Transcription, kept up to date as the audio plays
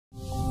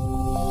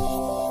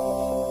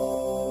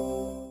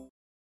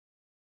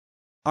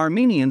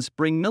Armenians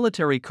bring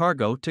military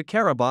cargo to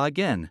Karabakh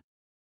again.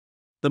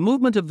 The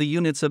movement of the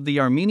units of the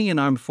Armenian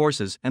armed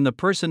forces and the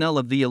personnel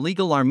of the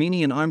illegal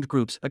Armenian armed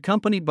groups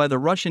accompanied by the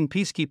Russian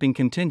peacekeeping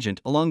contingent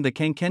along the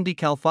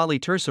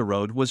Kankendi-Kalfali-Tursa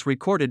road was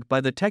recorded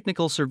by the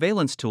technical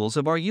surveillance tools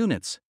of our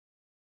units.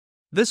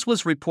 This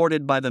was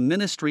reported by the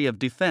Ministry of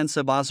Defense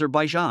of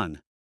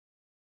Azerbaijan.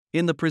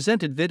 In the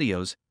presented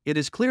videos, it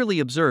is clearly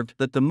observed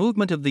that the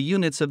movement of the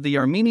units of the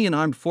Armenian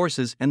armed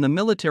forces and the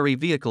military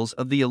vehicles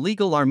of the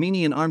illegal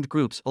Armenian armed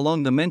groups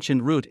along the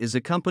mentioned route is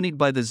accompanied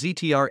by the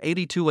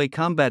ZTR-82A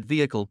combat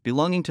vehicle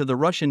belonging to the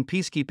Russian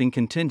peacekeeping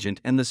contingent,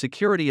 and the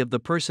security of the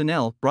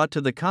personnel brought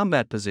to the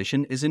combat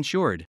position is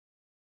ensured.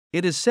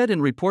 It is said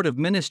in report of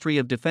Ministry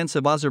of Defense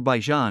of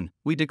Azerbaijan,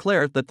 we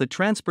declare that the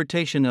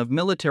transportation of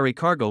military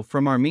cargo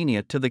from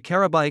Armenia to the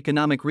Karabakh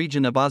Economic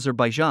Region of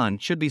Azerbaijan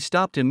should be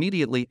stopped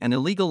immediately, and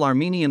illegal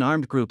Armenian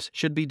armed groups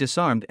should be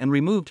disarmed and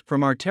removed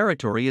from our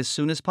territory as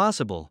soon as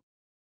possible.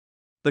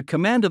 The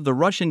command of the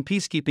Russian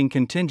peacekeeping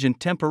contingent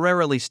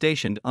temporarily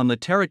stationed on the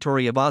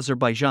territory of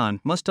Azerbaijan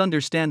must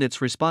understand its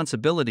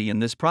responsibility in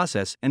this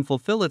process and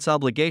fulfill its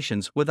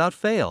obligations without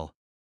fail.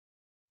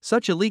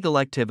 Such illegal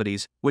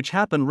activities, which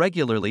happen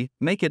regularly,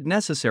 make it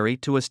necessary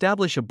to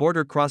establish a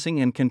border crossing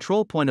and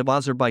control point of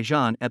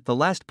Azerbaijan at the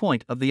last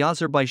point of the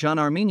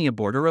Azerbaijan-Armenia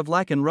border of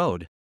Lakan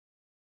Road.